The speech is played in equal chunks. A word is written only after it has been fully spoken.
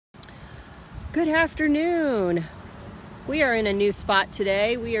Good afternoon. We are in a new spot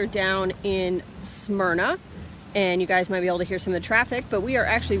today. We are down in Smyrna, and you guys might be able to hear some of the traffic, but we are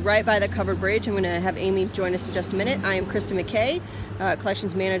actually right by the covered bridge. I'm going to have Amy join us in just a minute. I am Christa McKay,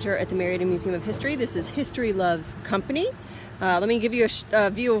 collections manager at the Marietta Museum of History. This is History Loves Company. Let me give you a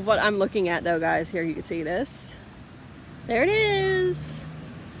view of what I'm looking at though, guys. Here you can see this. There it is.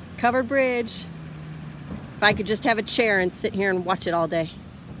 Covered bridge. If I could just have a chair and sit here and watch it all day.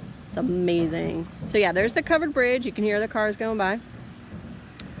 It's amazing. So yeah, there's the covered bridge. You can hear the cars going by.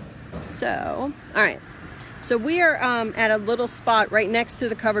 So, all right. So we are at a little spot right next to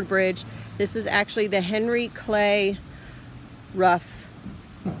the covered bridge. This is actually the Henry Clay Ruff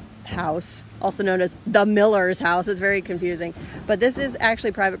house, also known as the Miller's house. It's very confusing, but this is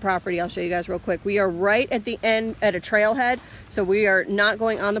actually private property. I'll show you guys real quick. We are right at the end at a trailhead, so we are not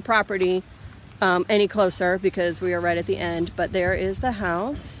going on the property any closer because we are right at the end. But there is the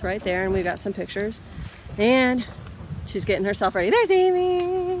house right there, and we got some pictures, and she's getting herself ready. There's Amy.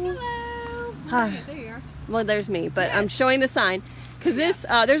 Hello. Hi. There you are. Well, there's me, but yes. I'm showing the sign because this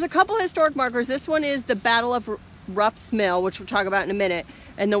there's a couple historic markers. This one is the Battle of Ruff's Mill, which we'll talk about in a minute,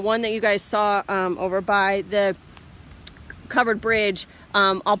 and the one that you guys saw over by the covered bridge,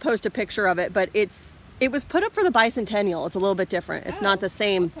 I'll post a picture of it, but it was put up for the bicentennial. It's a little bit different. It's not the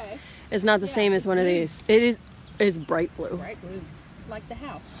same. Okay. It's not the same as one of these. It's bright blue. Bright blue, like the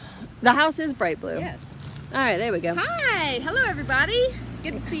house. The house is bright blue. Yes. All right, there we go. Hi. Hello, everybody.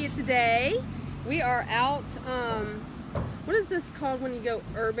 Good to see you today. We are out. What is this called when you go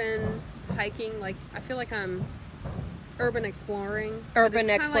urban hiking? Like, I feel like I'm urban exploring. Urban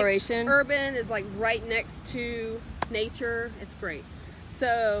exploration. Like urban is like right next to nature. It's great.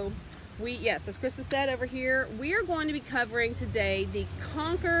 So yes, as Christa said over here, we are going to be covering today the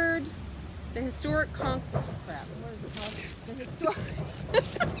Concord, the historic Concord. Crap, what is it called? The historic.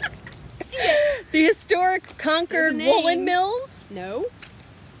 The historic Concord Woolen Mills. No.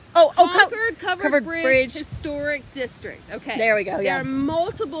 Concord Covered Bridge Historic District. Okay. There we go. There are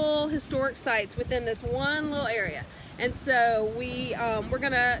multiple historic sites within this one little area, and so we're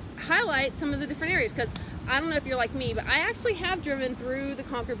gonna highlight some of the different areas because I don't know if you're like me, but I actually have driven through the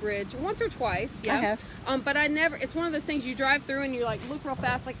Concord Bridge once or twice. Yeah. I have. But I never. It's one of those things you drive through and you like look real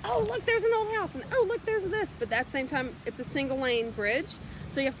fast, like, oh look, there's an old house, and oh look, there's this. But at the same time, it's a single lane bridge,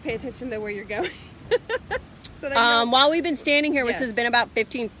 so you have to pay attention to where you're going. So while we've been standing here, which has been about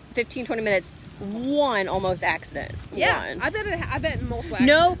 15, 20 minutes, one almost accident. Yeah, one. I bet multiple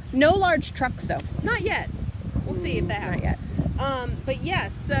accidents. No large trucks though. Not yet. We'll see if that happens. Not yet. But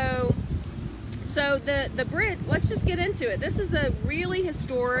yes, so the bridge, let's just get into it. This is a really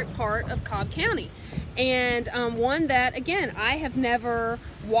historic part of Cobb County, and one that, again, I have never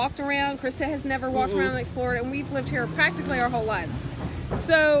walked around. Christa has never walked around and explored, and we've lived here practically our whole lives.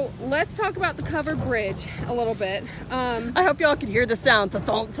 So let's talk about the covered bridge a little bit. I hope y'all can hear the sound.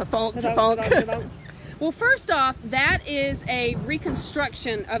 Ta-thonk, ta-thonk, ta-thonk. Well, first off, that is a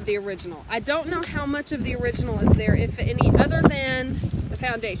reconstruction of the original. I don't know how much of the original is there, if any, other than the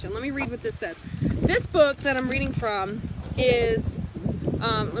foundation. Let me read what this says. This book that I'm reading from is,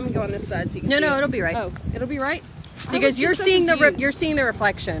 let me go on this side so you can see No, it'll be right. Oh, it'll be right? Because you're seeing the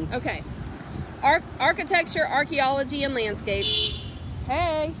reflection. Okay. Architecture, archaeology, and landscapes.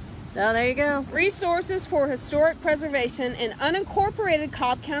 Hey. Oh, there you go. Resources for historic preservation in unincorporated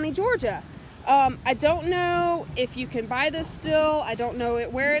Cobb County, Georgia. I don't know if you can buy this still. I don't know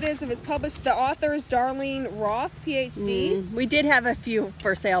where it is, if it's published. The author is Darlene Ruff, PhD. We did have a few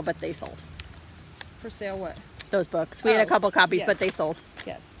for sale, but they sold. For sale what? Those books. We had a couple copies, but they sold.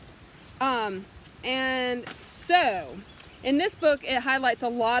 Yes. And so, in this book, it highlights a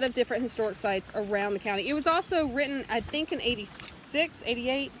lot of different historic sites around the county. It was also written, I think, in 86,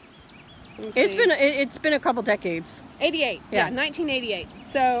 88. It's been a couple decades. 88, yeah, 1988.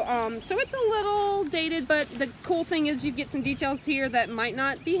 So so it's a little dated, but the cool thing is you get some details here that might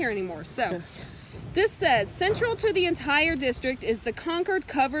not be here anymore. So this says, central to the entire district is the Concord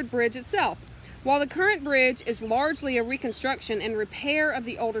covered bridge itself. While the current bridge is largely a reconstruction and repair of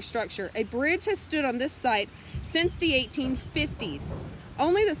the older structure, a bridge has stood on this site since the 1850s.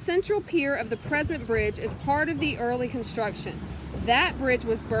 Only the central pier of the present bridge is part of the early construction. That bridge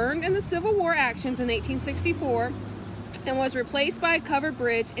was burned in the Civil War actions in 1864 and was replaced by a covered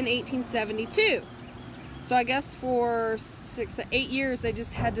bridge in 1872. So I guess for 6 to 8 years they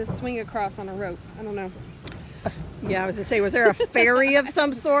just had to swing across on a rope. I don't know. Yeah, I was gonna say, was there a ferry of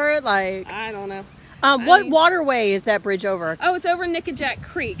some sort? Like, I don't know. What waterway is that bridge over? Oh, it's over Nickajack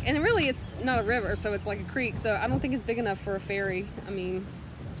Creek, and really it's not a river, so it's like a creek. So I don't think it's big enough for a ferry. I mean,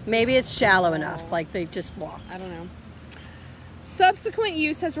 maybe it's shallow enough, like they just walked. I don't know. Subsequent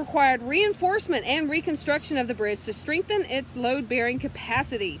use has required reinforcement and reconstruction of the bridge to strengthen its load-bearing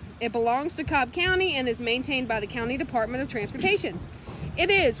capacity. It belongs to Cobb County and is maintained by the County Department of Transportation. It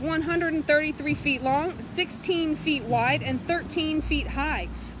is 133 feet long, 16 feet wide, and 13 feet high,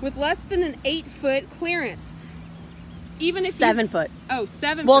 with less than an 8-foot clearance. Even if 7 foot. Oh,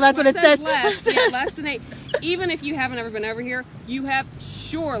 7 well, foot. that's what it says. Less, yeah, less than 8. Even if you haven't ever been over here, you have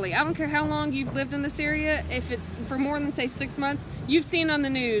surely, I don't care how long you've lived in this area, if it's for more than, say, 6 months, you've seen on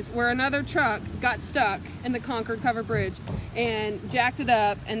the news where another truck got stuck in the Concord covered bridge and jacked it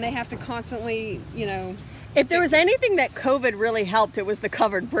up, and they have to constantly, you know... If there was anything that COVID really helped, it was the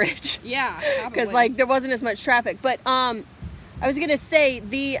covered bridge. Yeah, because like there wasn't as much traffic. But I was gonna say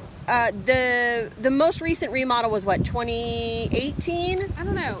the most recent remodel was what, 2018? I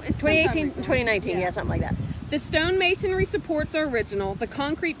don't know. It's 2018, 2019, yeah, something like that. The stone masonry supports are original. The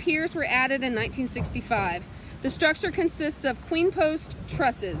concrete piers were added in 1965. The structure consists of queen post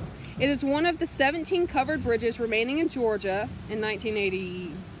trusses. It is one of the 17 covered bridges remaining in Georgia in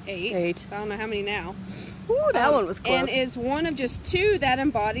 1988. I don't know how many now. Ooh, that one was close. And is one of just 2 that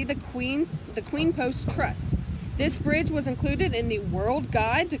embody the queen post truss. This bridge was included in the World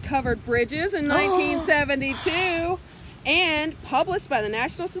Guide to Covered Bridges in 1972 and published by the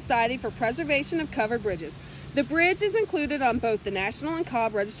National Society for Preservation of Covered Bridges. The bridge is included on both the National and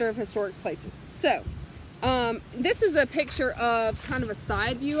Cobb Register of Historic Places. So, this is a picture of kind of a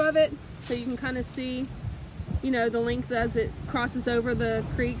side view of it, so you can kind of see, you know, the length as it crosses over the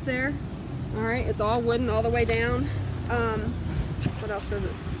creek there. All right, it's all wooden all the way down. What else does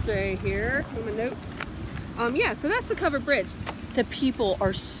it say here in my notes? Yeah, so that's the covered bridge. The people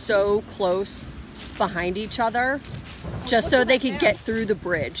are so close behind each other just so they can get through the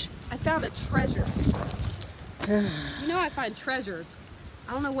bridge. I found a treasure. You know I find treasures.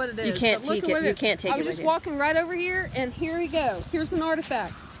 I don't know what it is. You can't take it. You can't take it. I was just walking right over here, and here we go. Here's an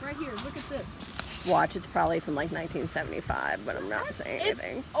artifact. Right here. Look at this. Watch, it's probably from like 1975, but I'm not saying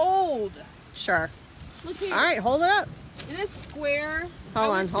anything. It's old. Sure. Look here. All right, hold it up. It is square.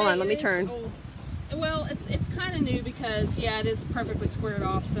 Hold on. Let me turn. Old. Well, it's kind of new because, yeah, it is perfectly squared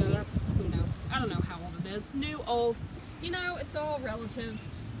off, so that's, you know, I don't know how old it is. New, old, you know, it's all relative.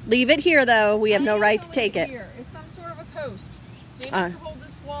 Leave it here, though. We have no right to take it. Here. It's some sort of a post. Maybe it's to hold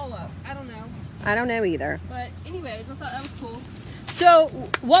this wall up. I don't know. I don't know either. But anyways, I thought that was cool. So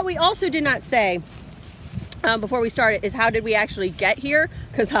what we also did not say before we started is how did we actually get here?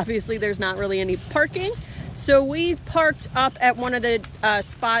 Because obviously there's not really any parking. So we parked up at one of the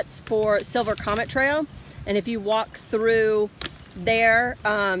spots for Silver Comet Trail, and if you walk through there,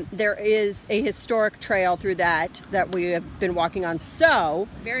 there is a historic trail through that we have been walking on. So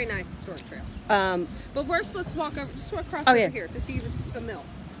very nice historic trail. But first, let's walk over, just across over here to see the mill.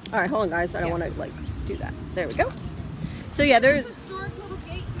 All right, hold on, guys. I don't want to like do that. There we go. So yeah, there's a historic little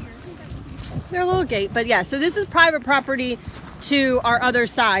gate here. There's a little gate, but yeah. So this is private property to our other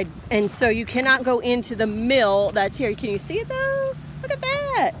side, and so you cannot go into the mill that's here. Can you see it though? Look at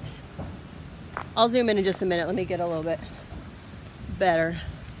that. I'll zoom in just a minute. Let me get a little bit better.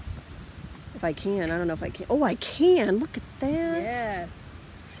 If I can. I don't know if I can. Oh, I can. Look at that. Yes.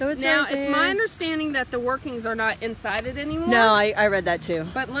 So it's now, right there. It's my understanding that the workings are not inside it anymore. No, I read that too.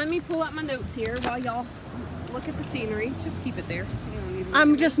 But let me pull up my notes here while y'all look at the scenery. Just keep it there. You don't need to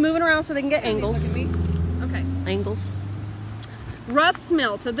I'm just moving around so they can get angles. Look at me. Okay. Angles. Ruff's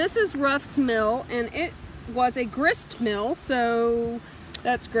Mill. So this is Ruff's Mill, and it was a grist mill, so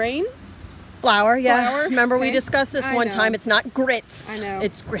that's grain? Flour, yeah. Flour. Remember okay. we discussed this one time. It's not grits. I know.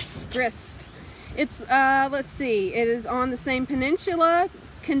 It's grist. Grist. It's, let's see, it is on the same peninsula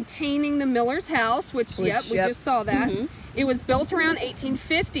containing the miller's house, which yep, we just saw that. It was built around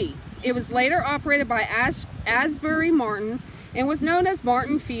 1850. It was later operated by Asbury Martin and was known as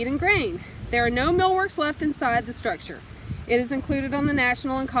Martin Feed and Grain. There are no millworks left inside the structure. It is included on the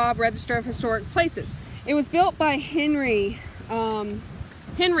National and Cobb Register of Historic Places. It was built by Henry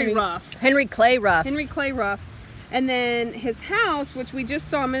Ruff. Henry Clay Ruff. Henry Clay Ruff. And then his house, which we just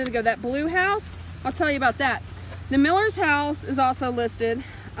saw a minute ago, that blue house, I'll tell you about that. The miller's house is also listed.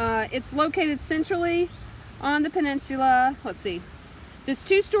 It's located centrally on the peninsula. Let's see. This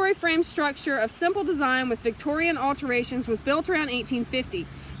two-story frame structure of simple design with Victorian alterations was built around 1850.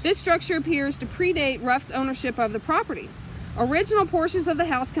 This structure appears to predate Ruff's ownership of the property. Original portions of the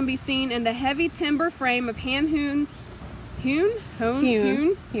house can be seen in the heavy timber frame of hand-hewn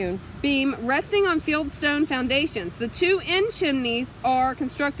beam resting on fieldstone foundations. The two end chimneys are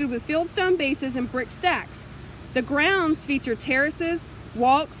constructed with fieldstone bases and brick stacks. The grounds feature terraces,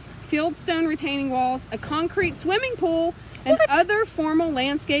 walks, fieldstone retaining walls, a concrete swimming pool, and other formal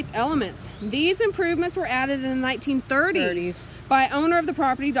landscape elements. These improvements were added in the 1930s by owner of the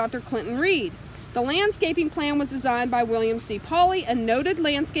property, Dr. Clinton Reed. The landscaping plan was designed by William C. Pauley, a noted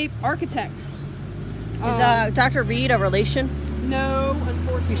landscape architect. Is Dr. Reed a relation? No,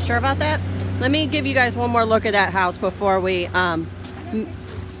 unfortunately. You sure about that? Let me give you guys one more look at that house before we, yeah,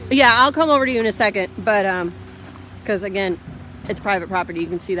 I'll come over to you in a second, but, because again, it's private property. You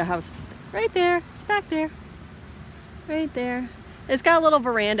can see the house right there. It's back there. Right there. It's got a little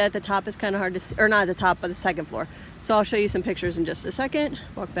veranda at the top. It's kind of hard to see, or not at the top, but the second floor. So I'll show you some pictures in just a second.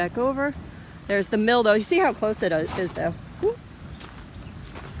 Walk back over. There's the mill, though. You see how close it is, though.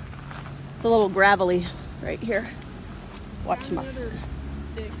 It's a little gravelly right here. Watch my stick.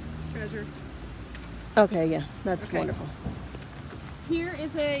 Treasure. Okay, yeah, that's wonderful. Here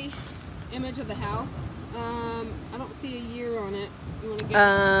is a image of the house. I don't see a year on it. You want to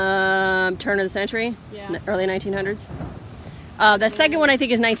guess? Turn of the century. Yeah. Early 1900s. The second one I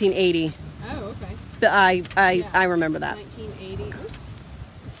think is 1980. Oh, okay. But I remember that. 1980. Oops.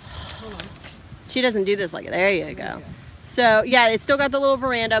 Hold on. She doesn't do this like it. There you go. So yeah, it's still got the little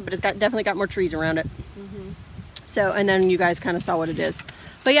veranda, but it's definitely got more trees around it. So, and then you guys kind of saw what it is.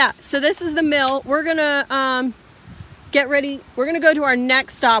 But yeah, so this is the mill. We're gonna get ready. We're gonna go to our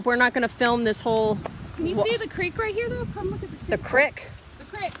next stop. We're not gonna film this whole. Can you see the creek right here, though? Come look at the creek. The creek?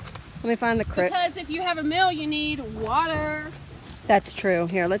 The creek. Let me find the creek. Because if you have a mill, you need water. That's true.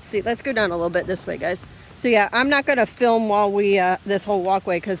 Here, let's see. Let's go down a little bit this way, guys. So yeah, I'm not gonna film while we this whole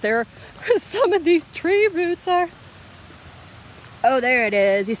walkway because some of these tree roots are. Oh, there it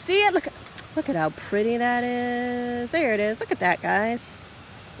is. You see it? Look at how pretty that is. There it is. Look at that, guys.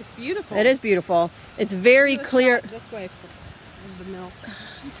 It's beautiful. It is beautiful. It's very clear. This way for the mill.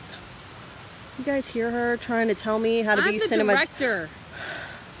 You guys hear her trying to tell me how to be cinema director.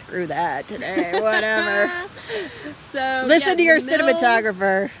 Screw that today. Whatever. So listen to your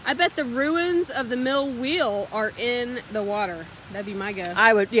cinematographer. I bet the ruins of the mill wheel are in the water. That'd be my guess.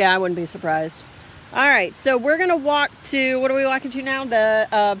 I wouldn't be surprised. All right, so we're gonna walk to, what are we walking to now?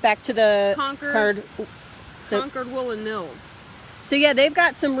 The back to the Concord Woolen Mills. So yeah, they've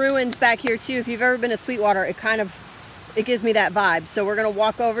got some ruins back here too. If you've ever been to Sweetwater, it gives me that vibe. So we're gonna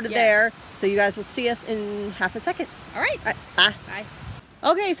walk over to there. So you guys will see us in half a second. All right. Bye. Bye.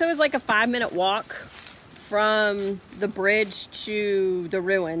 Okay, so it was like a 5-minute walk from the bridge to the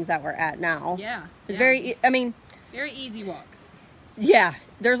ruins that we're at now. Yeah. It's very very easy walk. Yeah,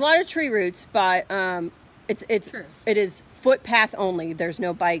 there's a lot of tree roots, but True. It is footpath only. There's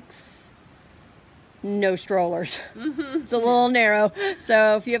no bikes, no strollers. It's a little narrow.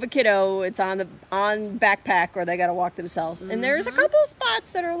 So if you have a kiddo, it's on backpack or they got to walk themselves. And there's a couple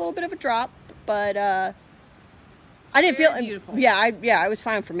spots that are a little bit of a drop, but I didn't feel beautiful. Yeah, I was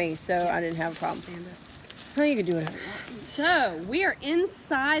fine for me, so I didn't have a problem. Oh, you can do it. So we are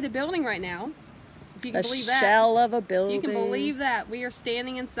inside a building right now. If you can believe that. A shell of a building. You can believe that. We are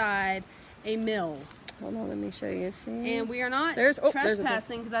standing inside a mill. Hold on, let me show you. See? And we are not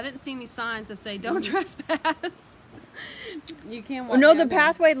trespassing because I didn't see any signs that say don't trespass. You can't walk no, down the there.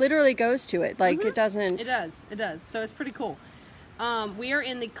 pathway literally goes to it. Like it doesn't. It does. It does. So it's pretty cool. We are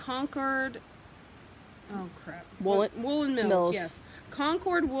in the Concord. Oh crap. Woolen Mills. Yes.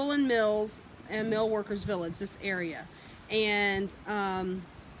 Concord Woolen Mills and Mill Workers Village. This area, and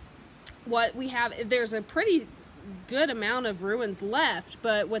what we have, there's a pretty good amount of ruins left,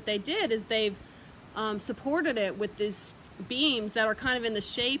 but what they did is they've supported it with these beams that are kind of in the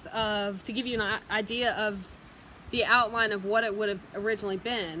shape of, to give you an idea of the outline of what it would have originally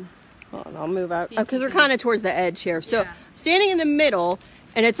been. Hold on, I'll move out because we're kind of towards the edge here. So standing in the middle,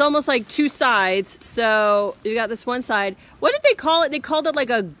 and it's almost like two sides. So you got this one side. What did they call it? They called it like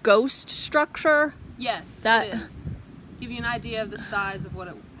a ghost structure. Yes, it is. Give you an idea of the size of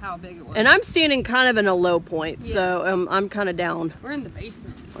how big it was. And I'm standing kind of in a low point, so I'm kind of down. We're in the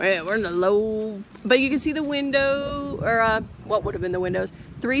basement. Yeah, we're in the low, but you can see the window, or what would have been the windows?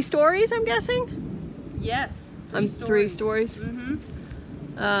 3 stories, I'm guessing. Yes, 3 stories. With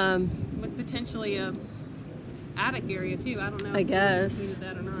potentially a attic area too. I don't know. I guess.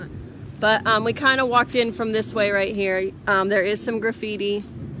 That or not. But we kind of walked in from this way right here. There is some graffiti.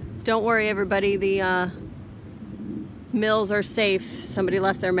 Don't worry, everybody. The mills are safe. Somebody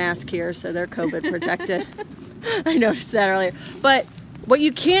left their mask here, so they're COVID protected. I noticed that earlier. But what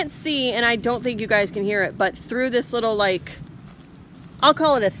you can't see, and I don't think you guys can hear it, but through this little, like, I'll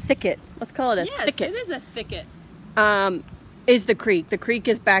call it a thicket. Let's call it a thicket. Yes, it is a thicket. Is the creek. The creek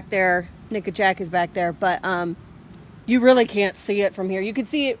is back there. Nickajack is back there, but you really can't see it from here. You can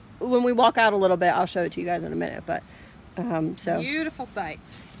see it when we walk out a little bit. I'll show it to you guys in a minute, but so beautiful sight.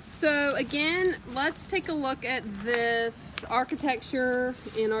 So again, let's take a look at this architecture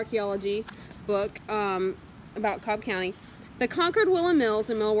and archaeology book about Cobb County. The Concord Woolen Mills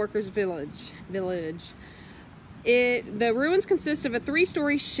and Mill Workers Village. The ruins consist of a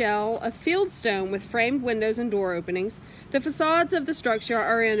 3-story shell of fieldstone with framed windows and door openings. The facades of the structure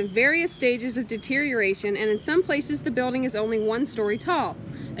are in various stages of deterioration, and in some places the building is only 1 story tall.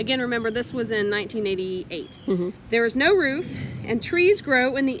 Again, remember, this was in 1988. There is no roof, and trees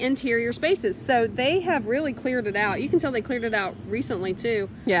grow in the interior spaces. So they have really cleared it out. You can tell they cleared it out recently, too.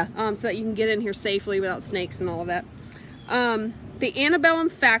 Yeah. So that you can get in here safely without snakes and all of that. The antebellum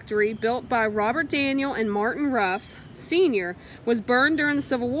factory, built by Robert Daniel and Martin Ruff, Sr., was burned during the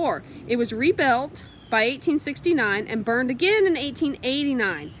Civil War. It was rebuilt by 1869 and burned again in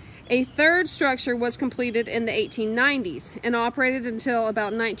 1889. A 3rd structure was completed in the 1890s and operated until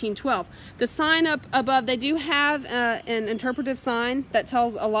about 1912. The sign up above, they do have an interpretive sign that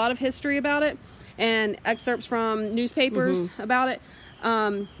tells a lot of history about it and excerpts from newspapers about it.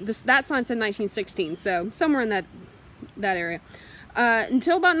 That sign said 1916, so somewhere in that area.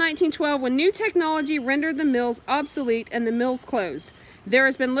 Until about 1912, when new technology rendered the mills obsolete and the mills closed. There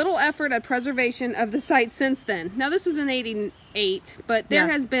has been little effort at preservation of the site since then. Now, this was in 88, but there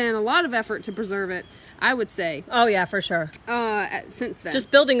has been a lot of effort to preserve it, I would say. Oh, yeah, for sure. Since then.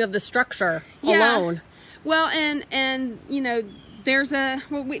 Just building of the structure alone. Well, and you know, there's a,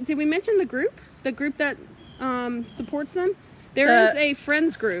 did we mention the group? The group that supports them? There is a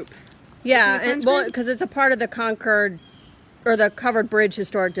Friends group. Yeah, and, well, because it's a part of the Concord, or the Covered Bridge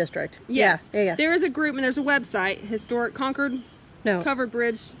Historic District. Yes. Yeah. There is a group, and there's a website, Historic Concord. No. Covered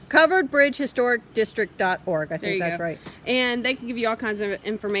Bridge Historic.org. I think that's right. And they can give you all kinds of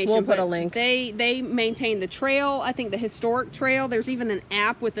information. We'll put a link. They maintain the trail, I think the historic trail. There's even an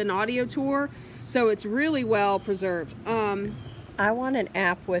app with an audio tour. So it's really well preserved. I want an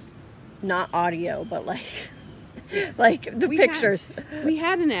app with not audio, but like the pictures. We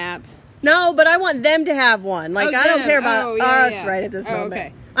had an app. No, but I want them to have one. Like, I don't care about us right at this moment.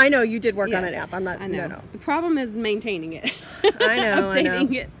 Okay. I know you did work on an app. I'm not. I know. No. The problem is maintaining it. I know.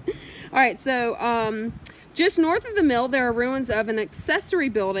 Updating it. All right. So, just north of the mill, there are ruins of an accessory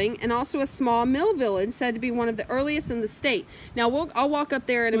building and also a small mill village said to be one of the earliest in the state. Now, I'll walk up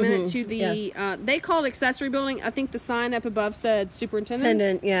there in a minute to the. They call it accessory building. I think the sign up above said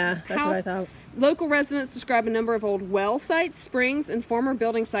superintendent. Yeah, that's what I thought. Local residents describe a number of old well sites, springs, and former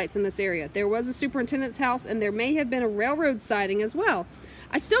building sites in this area. There was a superintendent's house, and there may have been a railroad siding as well.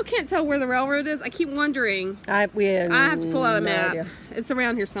 I still can't tell where the railroad is. I keep wondering. I have to pull out a map. Idea. It's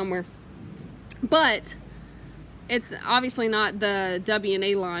around here somewhere. But it's obviously not the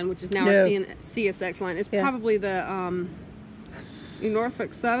W&A line, which is now our CSX line. It's probably the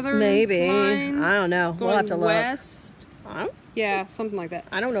Norfolk Southern line. I don't know. We'll have to look. West. Yeah, something like that.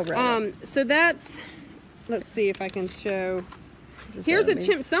 I don't know really. So that's, let's see if I can show. Here's a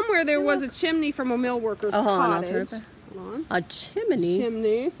chimney. Somewhere there was a chimney from a mill worker's cottage. Hold on. A chimney?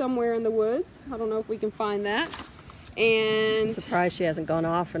 Chimney somewhere in the woods. I don't know if we can find that. And I'm surprised she hasn't gone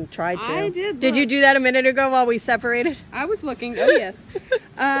off and tried to. I did. Did you do that a minute ago while we separated? I was looking. Oh, yes.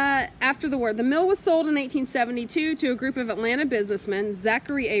 After the war, the mill was sold in 1872 to a group of Atlanta businessmen,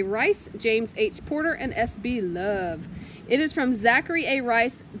 Zachary A. Rice, James H. Porter, and S.B. Love. It is from Zachary A.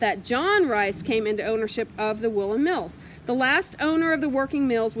 Rice that John Rice came into ownership of the Woolen Mills. The last owner of the working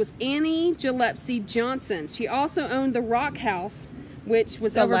mills was Annie Gillespie Johnson. She also owned the Rock House, which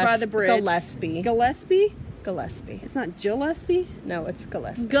was over by the bridge. Gillespie. Gillespie? Gillespie. It's not Gillespie? No, it's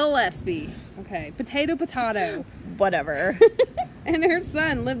Gillespie. Gillespie. Okay. Potato. Whatever. And her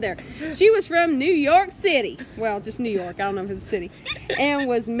son lived there. She was from New York City. Well, just New York. I don't know if it's a city. And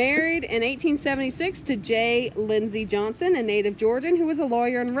was married in 1876 to J. Lindsay Johnson, a native Georgian who was a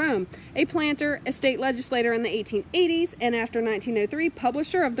lawyer in Rome, a planter, a state legislator in the 1880s, and after 1903,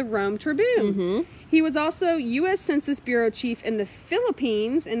 publisher of the Rome Tribune. He was also U.S. Census Bureau chief in the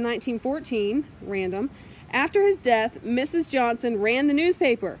Philippines in 1914, random. After his death, Mrs. Johnson ran the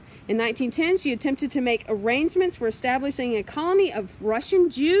newspaper. In 1910, she attempted to make arrangements for establishing a colony of Russian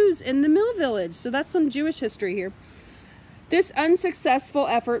Jews in the mill village. So that's some Jewish history here. This unsuccessful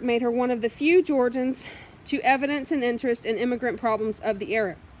effort made her one of the few Georgians to evidence an interest in immigrant problems of the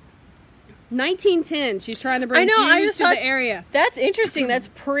era. 1910, she's trying to bring Jews to the area. That's interesting. That's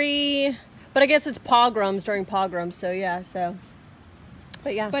but I guess it's pogroms, during pogroms, so yeah,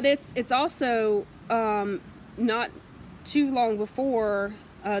 But yeah. But it's also not too long before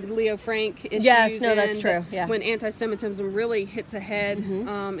the Leo Frank issues. Yes, no, that's true. Yeah. When anti-Semitism really hits ahead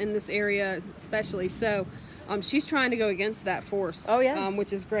in this area, especially. So she's trying to go against that force. Oh, yeah.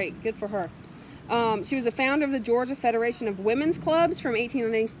 Which is great. Good for her. She was a founder of the Georgia Federation of Women's Clubs from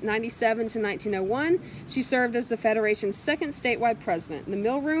 1897 to 1901. She served as the Federation's second statewide president. The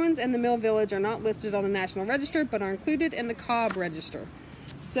mill ruins and the mill village are not listed on the National Register, but are included in the Cobb Register.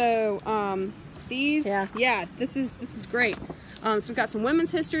 So this is great. So we've got some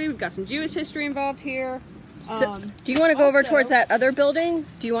women's history. We've got some Jewish history involved here. So, do you want to go over towards that other building?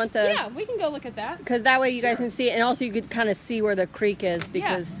 Do you want the... Yeah, we can go look at that. Because that way you guys can see it, and also you could kind of see where the creek is,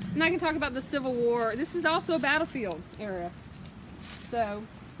 because... Yeah. And I can talk about the Civil War. This is also a battlefield area. So,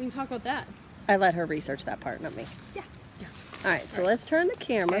 we can talk about that. I let her research that part, not me. Yeah. All right, so let's turn the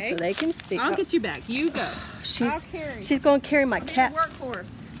camera so they can see. I'll get you back. You go. She's going to carry my cat...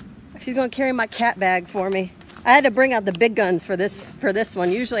 Workhorse. She's going to carry my cat bag for me. I had to bring out the big guns for this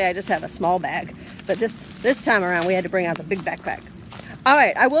one. Usually I just have a small bag, but this time around we had to bring out the big backpack. All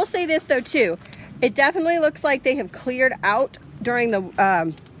right, I will say this though too. It definitely looks like they have cleared out during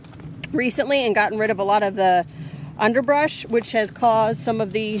the recently and gotten rid of a lot of the underbrush, which has caused some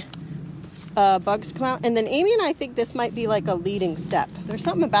of the bugs to come out. And then Amy and I think this might be like a leading step. There's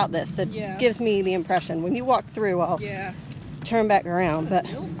something about this that gives me the impression when you walk through, I'll turn back around. But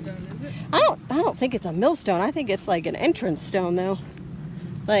millstone, is it? I don't think it's a millstone. I think it's like an entrance stone though.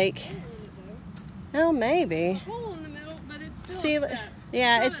 Like, well, maybe. There's a hole in the middle, but it's still a step.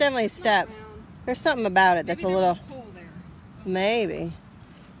 Yeah, it's definitely a step. There's something about it that's a little. A hole there. Maybe.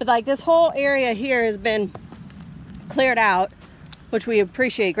 But like this whole area here has been cleared out, which we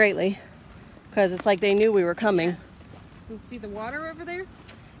appreciate greatly, because it's like they knew we were coming. Yes. You can see the water over there?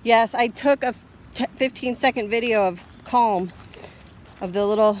 Yes, I took a 15-second video of calm of the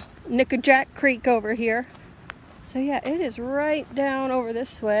little Nickajack Creek over here. So yeah, it is right down over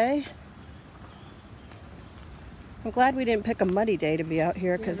this way. I'm glad we didn't pick a muddy day to be out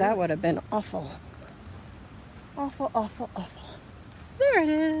here, because that would have been awful. Awful, awful, awful. There it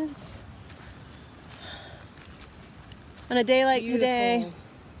is. On a day like today,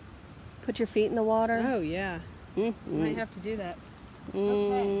 put your feet in the water. Oh yeah. You might have to do that.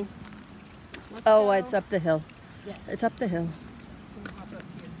 Okay. Oh, it's up the hill. Yes. It's up the hill. It's gonna hop up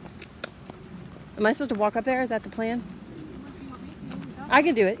here. Am I supposed to walk up there? Is that the plan? I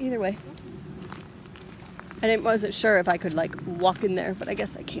can do it either way. I wasn't sure if I could like walk in there, but I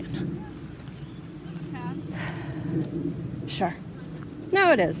guess I can. Sure.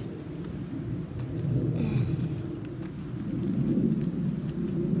 No, it is.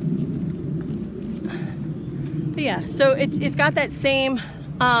 But yeah, so it's got that same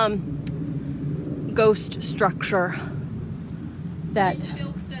ghost structure that.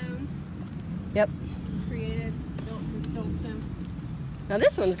 Fieldstone. Yep. Created, built with fieldstone. Now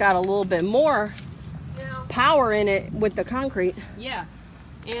this one's got a little bit more power in it with the concrete. Yeah,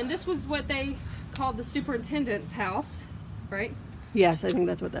 and this was what they called the superintendent's house, right? Yes, I think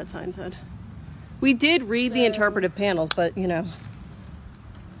that's what that sign said. We did read the interpretive panels, but you know,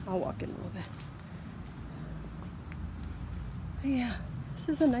 I'll walk in a little bit. But yeah, this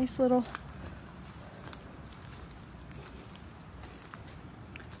is a nice little.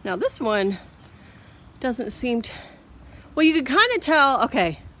 Now this one doesn't seem to. Well, you can kind of tell.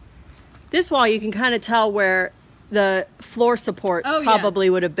 Okay. This wall, you can kind of tell where the floor supports probably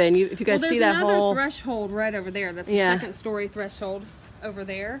would have been. If you guys see that hole. There's another threshold right over there. That's the second story threshold over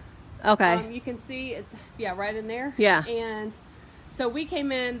there. Okay. You can see it's, right in there. Yeah. And so we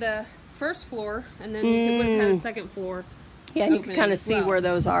came in the first floor, and then you could look at the second floor. Yeah, and you can kind of see where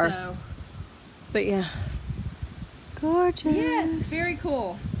those are. So. But yeah. Gorgeous. Yes, very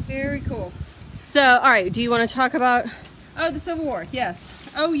cool. Very cool. So, all right, do you want to talk about... Oh, the Civil War, yes.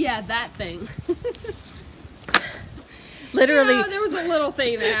 Oh, yeah, that thing. Literally, there was a little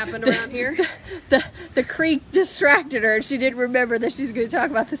thing that happened around here. The creek distracted her. She didn't remember that she's going to talk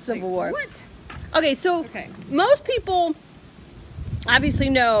about the Civil War. What? Okay, so most people obviously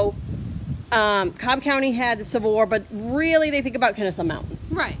know Cobb County had the Civil War, but really they think about Kennesaw Mountain.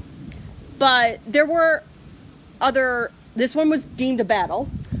 Right. But there were other... This one was deemed a battle.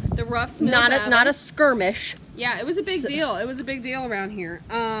 The Ruff's Mill battle. Not a skirmish. Yeah, it was a big deal. It was a big deal around here.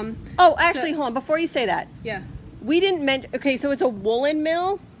 Oh, actually, hold on. Before you say that. Yeah. We didn't mention... Okay, so it's a woolen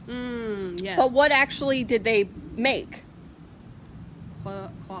mill. Yes. But what actually did they make?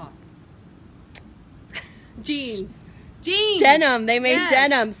 Cloth. Jeans. Jeans. Denim. They made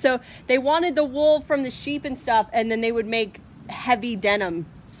denim. So they wanted the wool from the sheep and stuff, and then they would make heavy denim.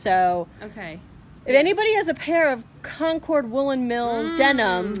 So... Okay. If anybody has a pair of Concord woolen mill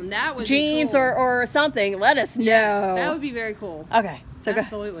denim that would jeans be cool. or something, let us know. Yes, that would be very cool. Okay. So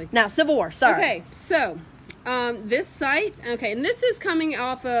absolutely. Now, Civil War. Sorry. Okay, so this site, and this is coming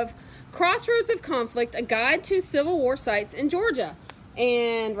off of Crossroads of Conflict, a guide to Civil War sites in Georgia.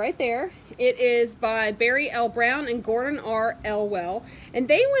 And right there, it is by Barry L. Brown and Gordon R. Elwell. And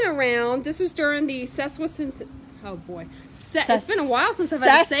they went around, this was during the sesquicentennial, oh boy. It's been a while since I've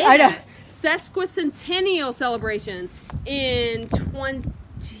had to say that. Sesquicentennial celebration in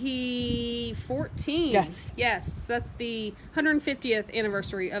 2014. Yes. Yes, that's the 150th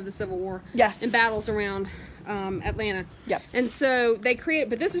anniversary of the Civil War. Yes. And battles around Atlanta. Yep. And so they created,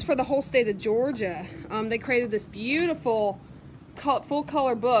 but this is for the whole state of Georgia. They created this beautiful full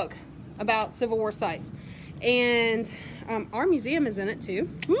color book about Civil War sites. And our museum is in it too.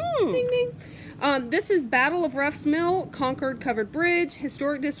 Ding ding. This is Battle of Ruff's Mill, Concord Covered Bridge,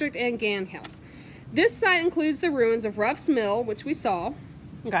 Historic District, and Gann House. This site includes the ruins of Ruff's Mill, which we saw.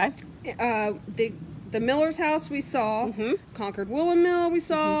 Okay. The Miller's House we saw. Concord Woolen Mill we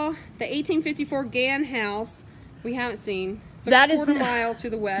saw. The 1854 Gann House we haven't seen. It's a quarter mile to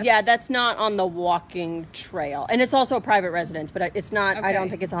the west. Yeah, that's not on the walking trail. And it's also a private residence, but it's not, Okay. I don't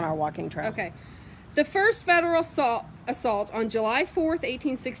think it's on our walking trail. Okay. The first federal assault on July 4th,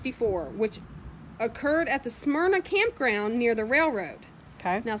 1864, which occurred at the Smyrna campground near the railroad.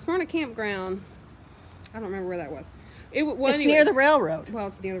 Okay. Now, Smyrna campground, I don't remember where that was. Well, it's anyway, near the railroad. Well,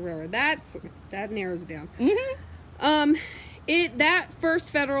 it's near the railroad. That narrows it down. Mm-hmm. That first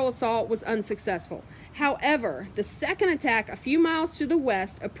federal assault was unsuccessful. However, the second attack a few miles to the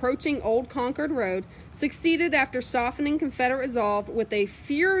west, approaching Old Concord Road, succeeded after softening Confederate resolve with a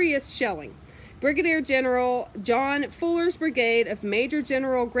furious shelling. Brigadier General John Fuller's brigade of Major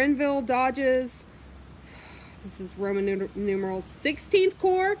General Grenville Dodge's, this is Roman numerals, 16th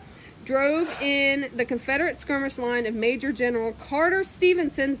Corps, drove in the Confederate skirmish line of Major General Carter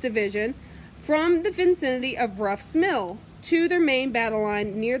Stevenson's division from the vicinity of Ruff's Mill to their main battle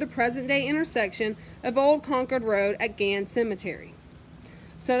line near the present-day intersection of Old Concord Road at Gann Cemetery.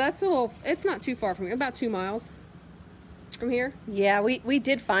 So that's it's not too far from here, about 2 miles from here. Yeah, we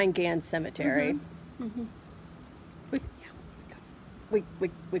did find Gann Cemetery. We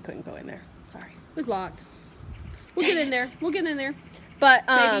couldn't go in there. Sorry. It was locked. We'll get in there. We'll get in there. But,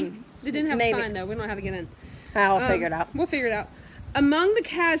 Maybe. They didn't have a sign, though. We don't know how to get in. I'll figure it out. We'll figure it out. Among the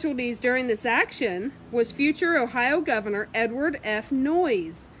casualties during this action was future Ohio Governor Edward F.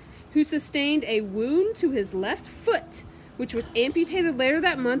 Noyes, who sustained a wound to his left foot, which was amputated later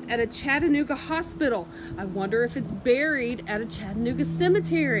that month at a Chattanooga hospital. I wonder if it's buried at a Chattanooga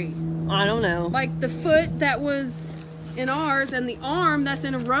cemetery. I don't know. Like the foot that was in ours and the arm that's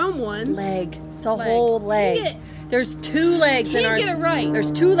in a Rome one. Leg. It's a whole leg. Dang it. There's 2 legs in our. Can't get it right.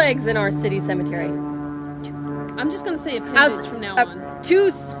 There's 2 legs in our city cemetery. I'm just going to say appendage from now on.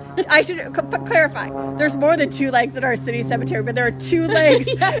 2. I should clarify. There's more than 2 legs in our city cemetery, but there are 2 legs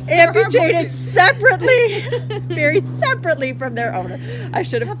Yes, amputated separately, very separately from their owner. I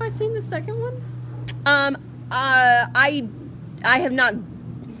should have. Have I seen the second one? I have not.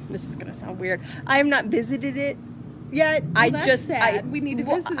 This is gonna sound weird. I have not visited it yet. That's sad. We need to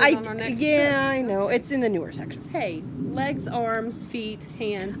visit it on our next trip. Yeah, I know. It's in the newer section. Hey, legs, arms, feet,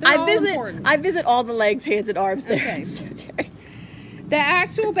 hands. They're all important. I visit all the legs, hands, and arms there. Okay. In the cemetery. The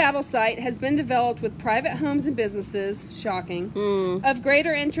actual battle site has been developed with private homes and businesses. Shocking. Of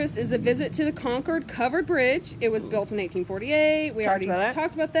greater interest is a visit to the Concord Covered Bridge. It was built in 1848. We already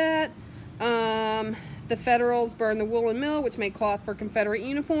talked about that. The Federals burned the Woolen Mill, which made cloth for Confederate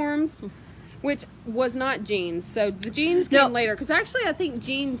uniforms, which was not jeans. So the jeans came later. Because actually, I think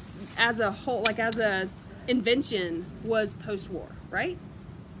jeans as a whole, like as a invention, was post-war, right?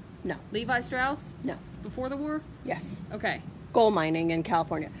 No. Levi Strauss? No. Before the war? Yes. Okay. Gold mining in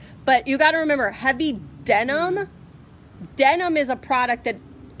California. But you got to remember, heavy denim. Denim is a product that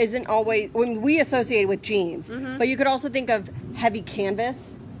isn't always, when we associate with jeans, but you could also think of heavy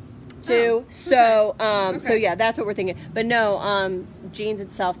canvas too. So yeah, that's what we're thinking. But no, jeans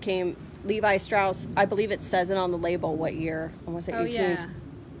itself came, Levi Strauss, I believe it says it on the label what year. I want to say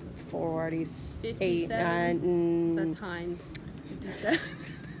 1848. 57? So that's Heinz. 57.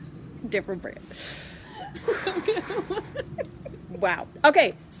 Different brand. Wow.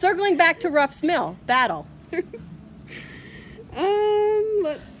 Okay, circling back to Ruff's Mill battle.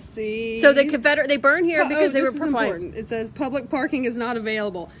 Let's see. So the Confederate, they burned here because they were important. It says public parking is not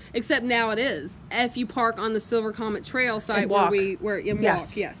available, except now it is. If you park on the Silver Comet Trail site walk.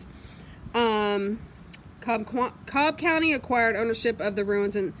 Yes. Cobb County acquired ownership of the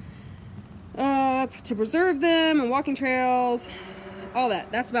ruins and to preserve them and walking trails, all that.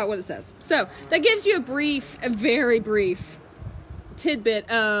 That's about what it says. So that gives you a very brief tidbit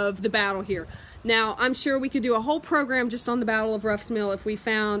of the battle here. Now, I'm sure we could do a whole program just on the Battle of Ruff's Mill if we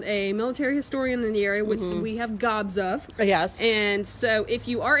found a military historian in the area, which we have gobs of. Yes. And so if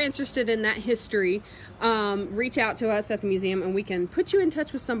you are interested in that history, reach out to us at the museum and we can put you in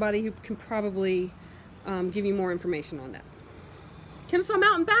touch with somebody who can probably give you more information on that. Kennesaw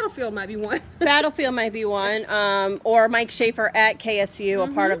Mountain Battlefield might be one. Battlefield might be one. Or Mike Schaefer at KSU,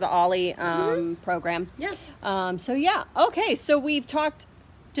 a part of the Ollie program. Yeah. So yeah. Okay, so we've talked.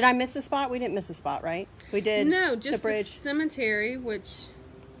 Did I miss a spot? We didn't miss a spot, right? We did. No, just the bridge. the cemetery, which,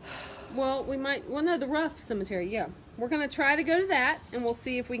 well, we might, well, no, the Ruff Cemetery, yeah. We're going to try to go to that, and we'll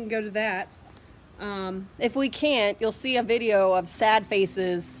see if we can go to that. If we can't, you'll see a video of sad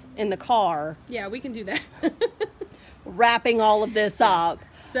faces in the car. Yeah, we can do that. Wrapping all of this up.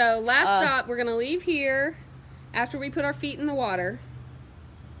 So, last stop, we're going to leave here after we put our feet in the water.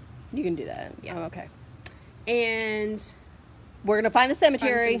 You can do that. Yeah. Oh, okay. And we're going to find the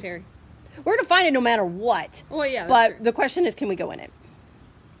cemetery. We're going to find it no matter what. Well, yeah, but the question is, can we go in it?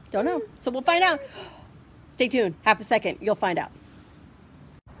 Don't know. So we'll find out. Stay tuned. Half a second. You'll find out.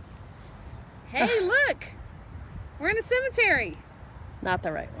 Hey, look. We're in a cemetery. Not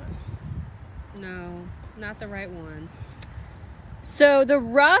the right one. No, not the right one. So the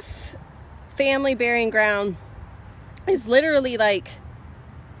Ruff family burying ground is literally like,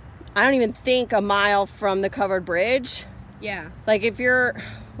 I don't even think a mile from the covered bridge. Yeah. Like if you're,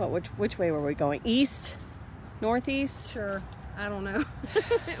 which way were we going? East? Northeast? Sure. I don't know.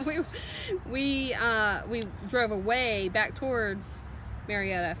 we drove away back towards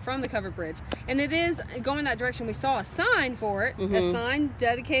Marietta from the covered bridge. And it is going that direction. We saw a sign for it. A sign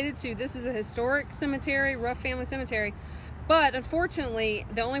dedicated to, this is a historic cemetery, Ruff Family Cemetery. But unfortunately,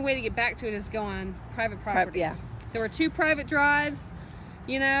 the only way to get back to it is go on private property. Yeah. There were 2 private drives,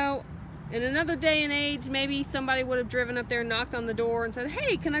 you know. In another day and age, maybe somebody would have driven up there, knocked on the door, and said,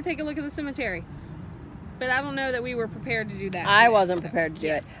 hey, can I take a look at the cemetery? But I don't know that we were prepared to do that. I wasn't prepared to do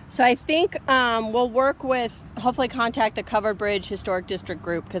it. So I think we'll work with, hopefully contact the Covered Bridge Historic District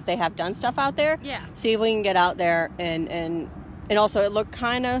group because they have done stuff out there. Yeah. See if we can get out there. And also it looked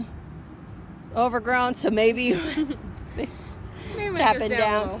kind of overgrown, so maybe tapping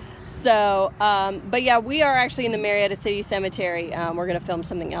down. So, but yeah, we are actually in the Marietta City Cemetery. We're going to film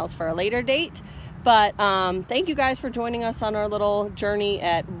something else for a later date. But thank you guys for joining us on our little journey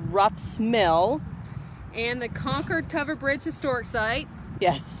at Ruff's Mill. And the Concord Covered Bridge Historic Site.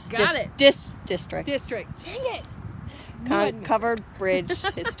 Yes. Got it. District. Dang it. Covered Bridge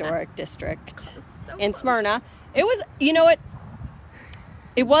Historic District So in close. Smyrna. It was, you know what?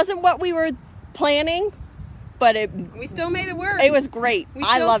 It wasn't what we were planning. But we still made it work. It was great.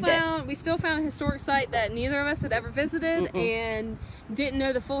 I loved it. We still found a historic site that neither of us had ever visited and didn't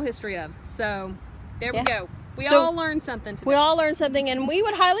know the full history of. So there we go. We all learned something today. We all learned something, and we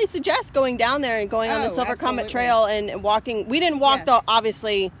would highly suggest going down there and going on the Silver Comet Trail and walking. We didn't walk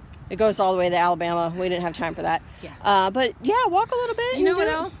obviously, it goes all the way to Alabama. We didn't have time for that. Yeah. But yeah, walk a little bit. You know what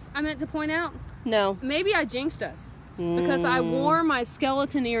else I meant to point out? No. Maybe I jinxed us. Because I wore my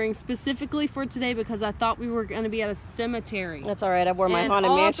skeleton earrings specifically for today because I thought we were going to be at a cemetery. That's all right. I wore my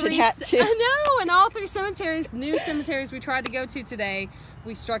Haunted Mansion hat too. I know. And all 3 cemeteries, new cemeteries we tried to go to today,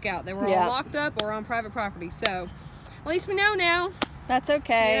 we struck out. They were all locked up or on private property. So at least we know now. That's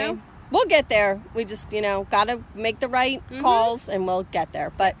okay. You know? We'll get there. We just, got to make the right calls and we'll get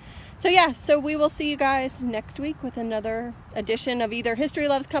there. But so yeah, so we will see you guys next week with another edition of either History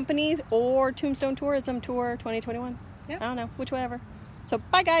Loves Companies or Tombstone Tourism Tour 2021. Yep. I don't know, whichever. So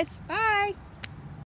bye guys. Bye.